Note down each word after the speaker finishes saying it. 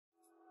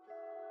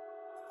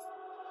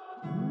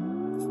Hi,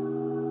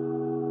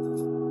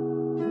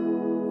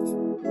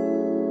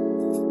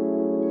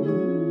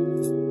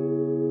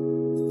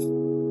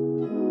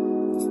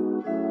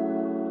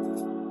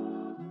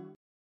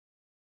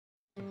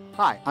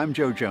 I'm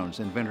Joe Jones,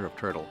 inventor of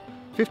Turtle.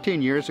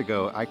 15 years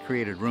ago, I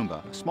created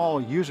Roomba, a small,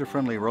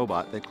 user-friendly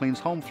robot that cleans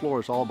home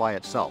floors all by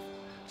itself.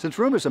 Since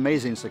Roomba's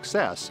amazing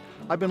success,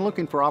 I've been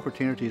looking for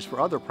opportunities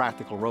for other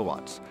practical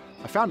robots.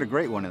 I found a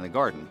great one in the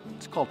garden.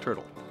 It's called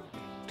Turtle.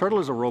 Turtle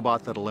is a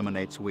robot that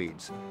eliminates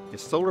weeds.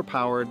 It's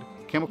solar-powered,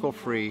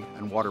 chemical-free,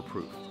 and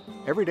waterproof.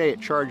 Every day it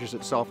charges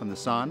itself in the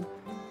sun,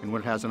 and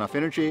when it has enough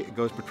energy, it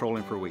goes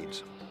patrolling for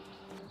weeds.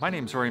 My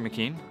name's Rory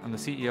McKean. I'm the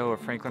CEO of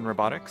Franklin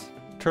Robotics.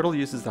 Turtle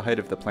uses the height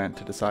of the plant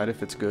to decide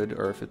if it's good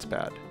or if it's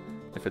bad.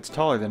 If it's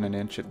taller than an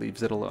inch, it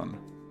leaves it alone.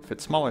 If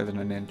it's smaller than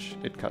an inch,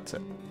 it cuts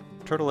it.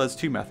 Turtle has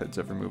two methods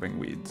of removing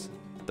weeds.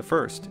 The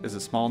first is a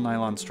small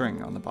nylon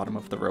string on the bottom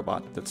of the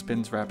robot that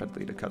spins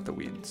rapidly to cut the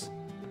weeds.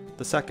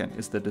 The second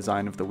is the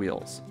design of the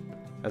wheels.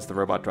 As the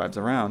robot drives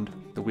around,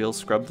 the wheels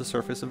scrub the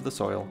surface of the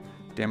soil,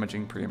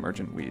 damaging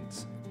pre-emergent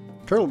weeds.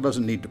 Turtle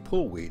doesn't need to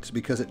pull weeds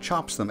because it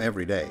chops them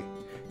every day.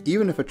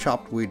 Even if a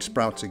chopped weed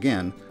sprouts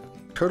again,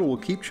 Turtle will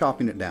keep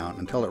chopping it down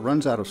until it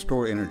runs out of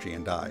stored energy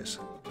and dies.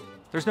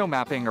 There's no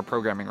mapping or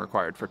programming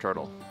required for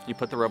Turtle. You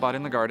put the robot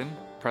in the garden,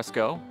 press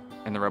go,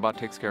 and the robot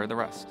takes care of the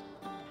rest.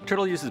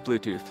 Turtle uses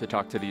Bluetooth to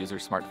talk to the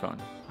user's smartphone.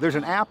 There's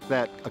an app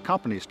that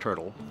accompanies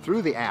Turtle.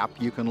 Through the app,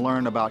 you can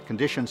learn about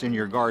conditions in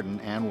your garden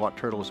and what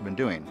Turtle has been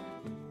doing.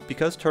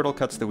 Because Turtle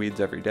cuts the weeds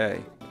every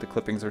day, the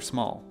clippings are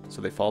small, so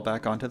they fall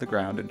back onto the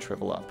ground and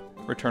shrivel up,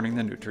 returning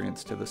the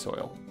nutrients to the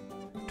soil.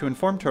 To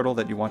inform Turtle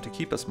that you want to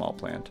keep a small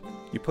plant,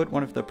 you put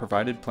one of the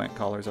provided plant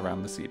collars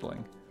around the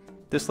seedling.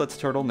 This lets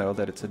Turtle know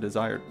that it's a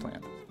desired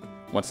plant.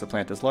 Once the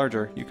plant is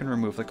larger, you can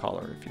remove the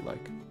collar if you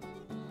like.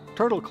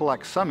 Turtle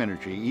collects some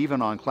energy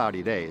even on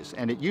cloudy days,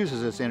 and it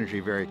uses its energy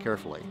very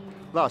carefully.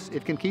 Thus,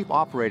 it can keep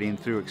operating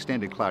through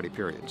extended cloudy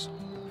periods.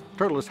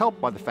 Turtle is helped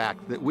by the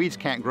fact that weeds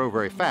can't grow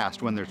very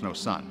fast when there's no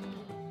sun.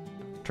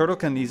 Turtle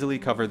can easily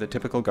cover the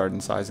typical garden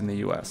size in the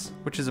US,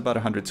 which is about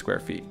 100 square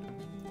feet.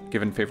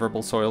 Given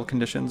favorable soil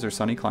conditions or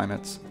sunny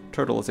climates,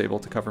 Turtle is able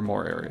to cover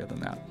more area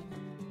than that.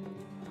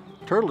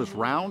 Turtle is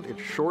round,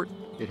 it's short,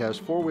 it has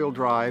four-wheel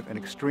drive and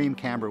extreme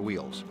camber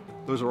wheels.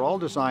 Those are all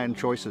design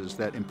choices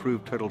that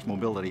improve Turtle's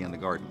mobility in the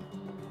garden.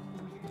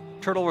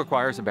 Turtle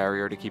requires a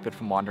barrier to keep it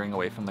from wandering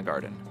away from the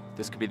garden.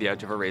 This could be the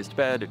edge of a raised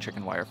bed, a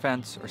chicken wire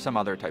fence, or some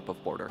other type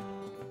of border.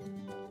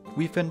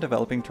 We've been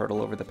developing Turtle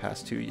over the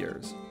past 2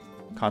 years,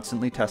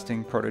 constantly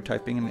testing,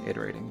 prototyping, and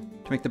iterating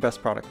to make the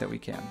best product that we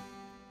can.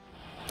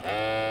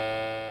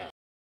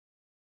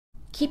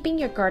 Keeping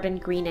your garden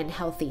green and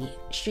healthy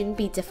shouldn't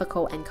be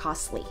difficult and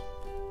costly.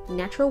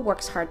 Natural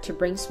works hard to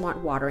bring smart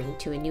watering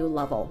to a new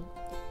level.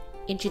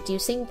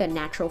 Introducing the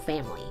Natural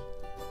family,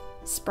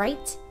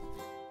 Sprite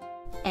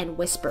and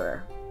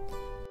Whisperer.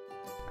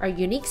 Our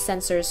unique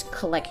sensors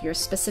collect your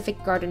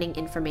specific gardening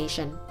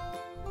information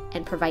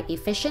and provide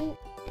efficient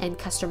and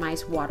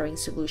customized watering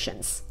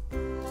solutions.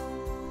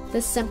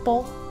 This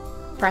simple,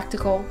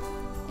 practical,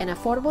 and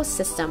affordable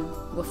system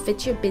will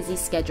fit your busy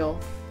schedule,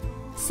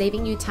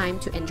 saving you time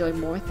to enjoy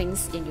more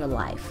things in your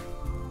life.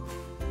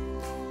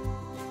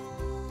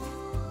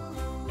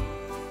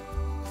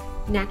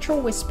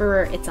 Natural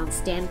Whisperer is on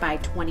standby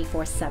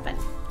 24/7.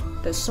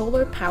 The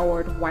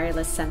solar-powered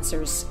wireless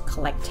sensors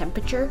collect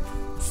temperature,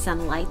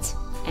 sunlight,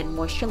 and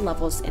moisture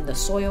levels in the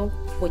soil,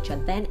 which are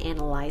then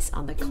analyzed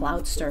on the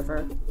cloud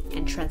server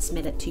and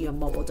transmitted to your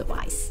mobile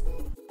device.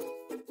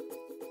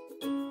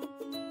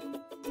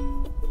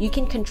 You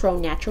can control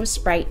Natural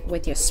Sprite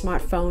with your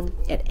smartphone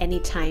at any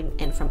time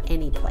and from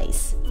any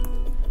place.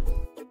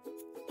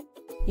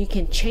 You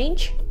can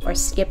change or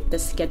skip the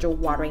scheduled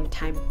watering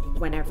time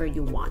whenever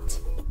you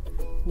want.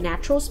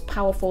 Natural's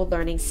powerful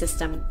learning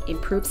system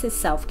improves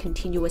itself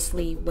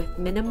continuously with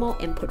minimal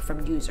input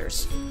from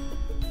users.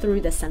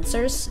 Through the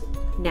sensors,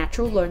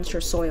 Natural learns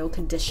your soil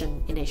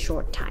condition in a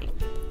short time.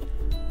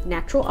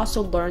 Natural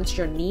also learns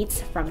your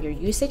needs from your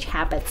usage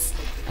habits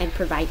and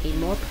provide a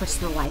more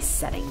personalized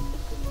setting.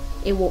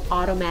 It will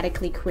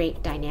automatically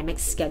create dynamic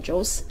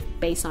schedules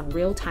based on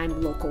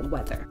real-time local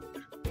weather.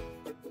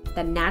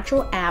 The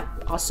Natural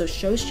app also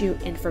shows you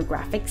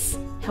infographics,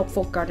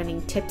 helpful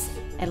gardening tips,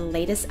 and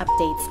latest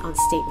updates on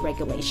state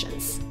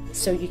regulations,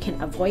 so you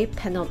can avoid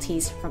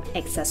penalties from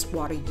excess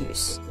water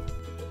use.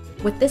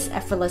 With this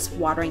effortless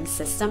watering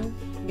system,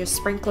 your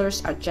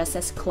sprinklers are just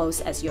as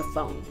close as your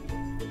phone.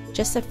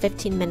 Just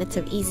 15 minutes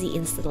of easy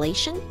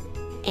installation,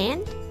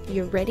 and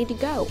you're ready to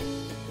go.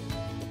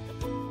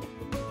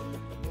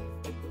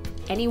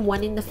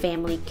 Anyone in the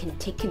family can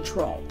take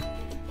control.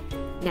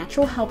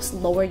 Natural helps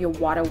lower your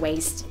water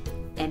waste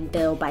and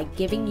bill by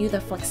giving you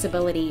the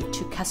flexibility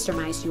to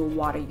customize your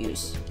water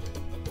use.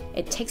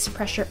 It takes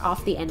pressure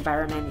off the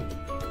environment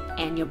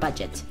and your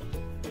budget.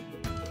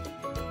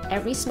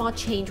 Every small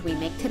change we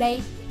make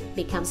today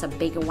becomes a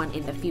bigger one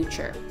in the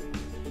future.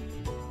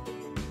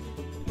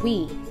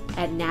 We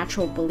at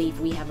Natural believe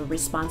we have a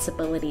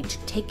responsibility to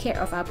take care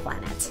of our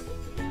planet.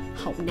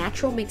 Hope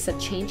Natural makes a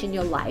change in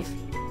your life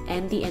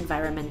and the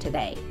environment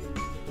today.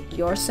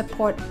 Your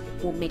support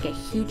will make a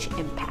huge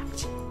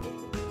impact.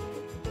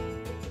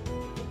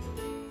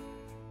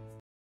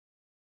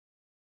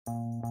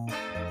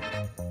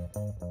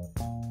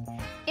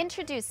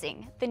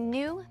 Introducing the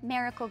new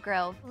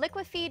Miracle-Gro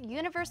LiquaFeed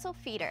Universal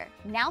Feeder.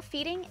 Now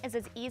feeding is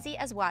as easy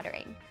as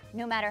watering,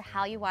 no matter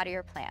how you water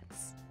your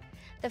plants.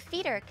 The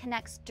feeder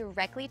connects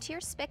directly to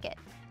your spigot,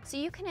 so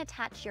you can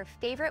attach your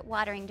favorite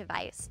watering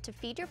device to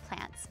feed your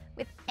plants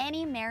with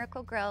any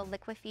Miracle-Gro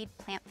LiquaFeed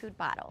plant food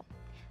bottle.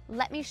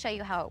 Let me show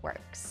you how it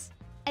works.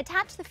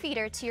 Attach the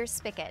feeder to your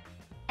spigot,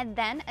 and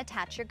then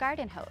attach your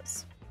garden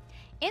hose.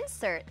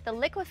 Insert the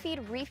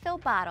LiquaFeed refill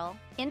bottle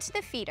into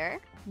the feeder,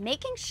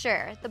 making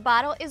sure the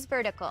bottle is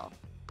vertical.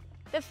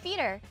 The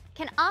feeder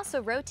can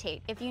also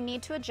rotate if you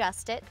need to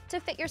adjust it to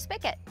fit your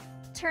spigot.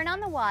 Turn on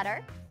the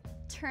water,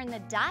 turn the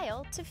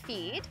dial to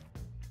feed,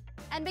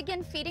 and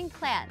begin feeding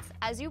plants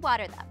as you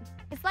water them.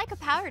 It's like a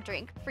power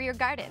drink for your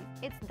garden.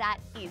 It's that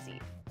easy.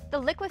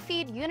 The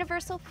LiquaFeed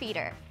Universal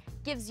Feeder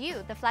gives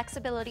you the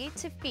flexibility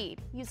to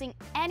feed using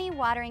any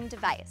watering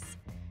device,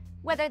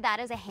 whether that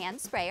is a hand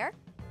sprayer,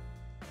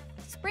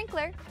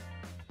 sprinkler,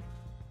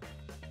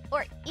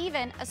 or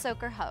even a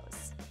soaker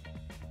hose.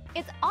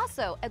 It's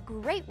also a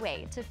great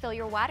way to fill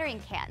your watering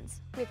cans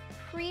with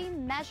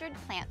pre-measured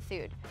plant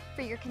food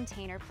for your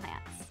container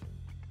plants.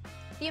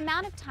 The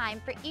amount of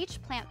time for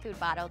each plant food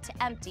bottle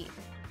to empty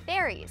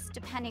varies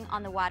depending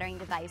on the watering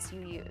device you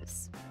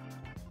use.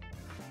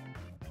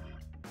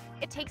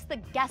 It takes the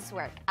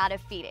guesswork out of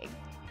feeding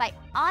by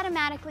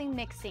automatically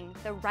mixing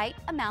the right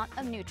amount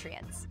of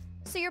nutrients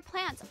so your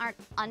plants aren't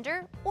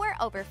under or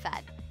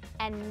overfed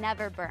and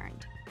never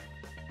burned.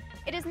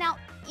 It is now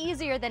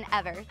easier than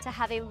ever to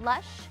have a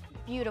lush,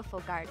 beautiful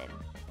garden.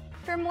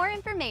 For more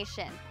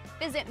information,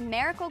 visit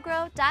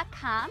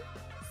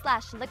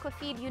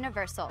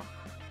miraclegro.com/liquafeeduniversal.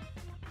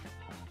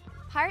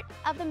 Part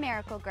of the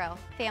Miracle-Gro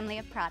family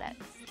of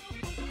products.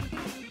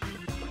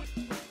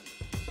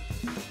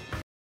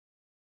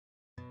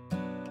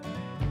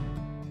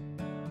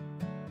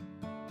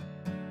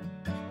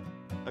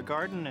 A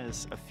garden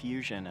is a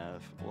fusion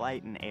of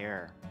light and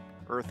air,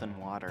 earth and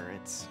water.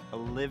 It's a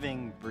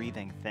living,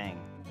 breathing thing.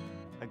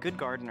 A good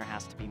gardener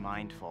has to be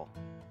mindful.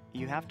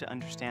 You have to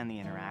understand the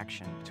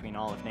interaction between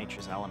all of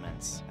nature's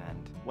elements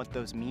and what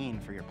those mean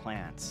for your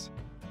plants.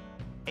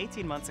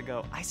 18 months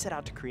ago, I set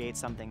out to create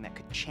something that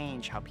could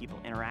change how people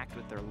interact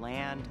with their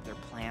land, their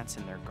plants,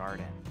 and their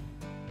garden.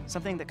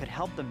 Something that could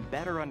help them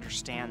better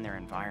understand their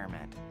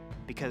environment,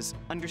 because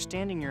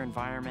understanding your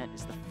environment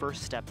is the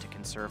first step to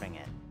conserving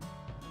it.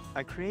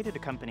 I created a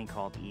company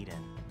called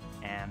Eden,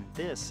 and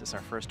this is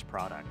our first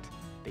product,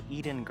 the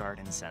Eden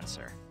Garden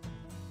Sensor.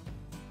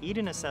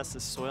 Eden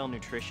assesses soil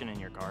nutrition in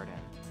your garden,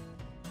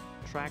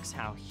 tracks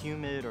how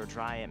humid or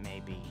dry it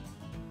may be,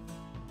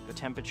 the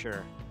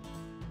temperature,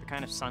 the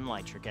kind of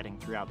sunlight you're getting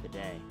throughout the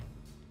day.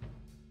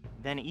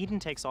 Then Eden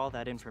takes all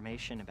that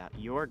information about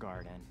your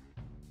garden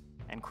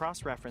and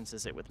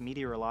cross-references it with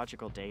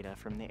meteorological data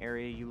from the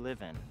area you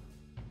live in.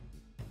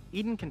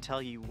 Eden can tell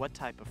you what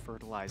type of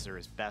fertilizer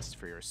is best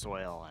for your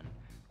soil and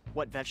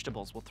what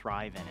vegetables will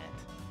thrive in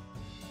it,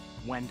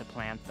 when to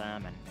plant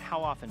them, and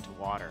how often to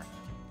water.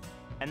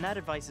 And that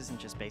advice isn't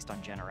just based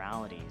on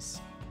generalities,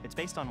 it's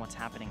based on what's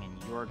happening in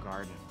your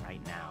garden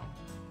right now.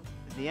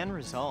 The end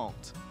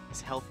result is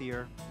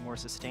healthier, more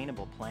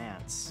sustainable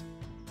plants,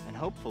 and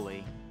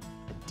hopefully,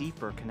 a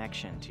deeper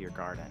connection to your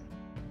garden.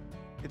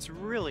 It's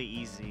really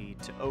easy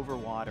to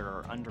overwater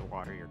or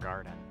underwater your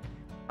garden.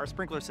 Our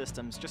sprinkler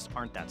systems just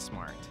aren't that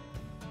smart.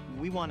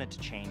 We wanted to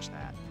change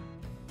that.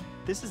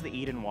 This is the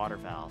Eden water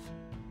valve.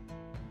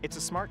 It's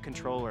a smart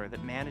controller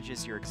that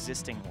manages your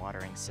existing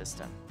watering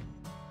system.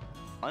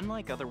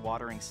 Unlike other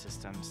watering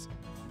systems,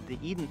 the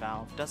Eden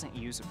valve doesn't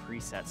use a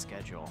preset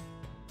schedule.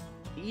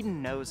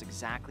 Eden knows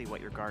exactly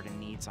what your garden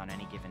needs on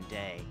any given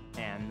day,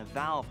 and the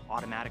valve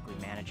automatically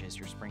manages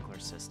your sprinkler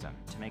system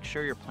to make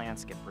sure your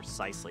plants get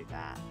precisely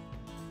that.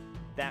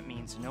 That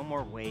means no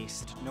more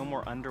waste, no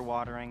more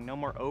underwatering, no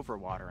more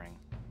overwatering.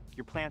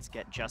 Your plants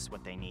get just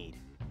what they need.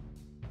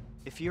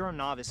 If you're a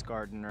novice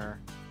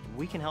gardener,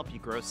 we can help you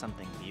grow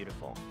something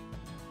beautiful.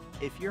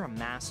 If you're a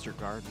master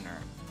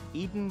gardener,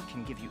 Eden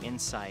can give you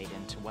insight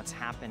into what's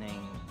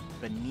happening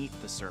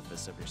beneath the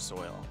surface of your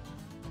soil.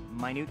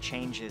 Minute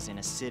changes in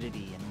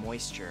acidity and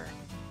moisture,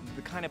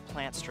 the kind of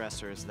plant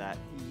stressors that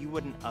you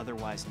wouldn't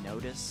otherwise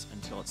notice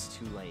until it's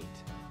too late.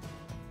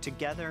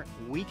 Together,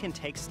 we can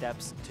take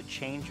steps to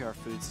change our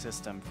food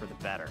system for the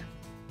better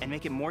and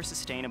make it more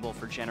sustainable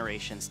for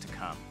generations to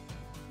come.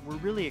 We're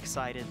really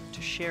excited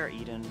to share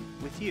Eden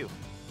with you.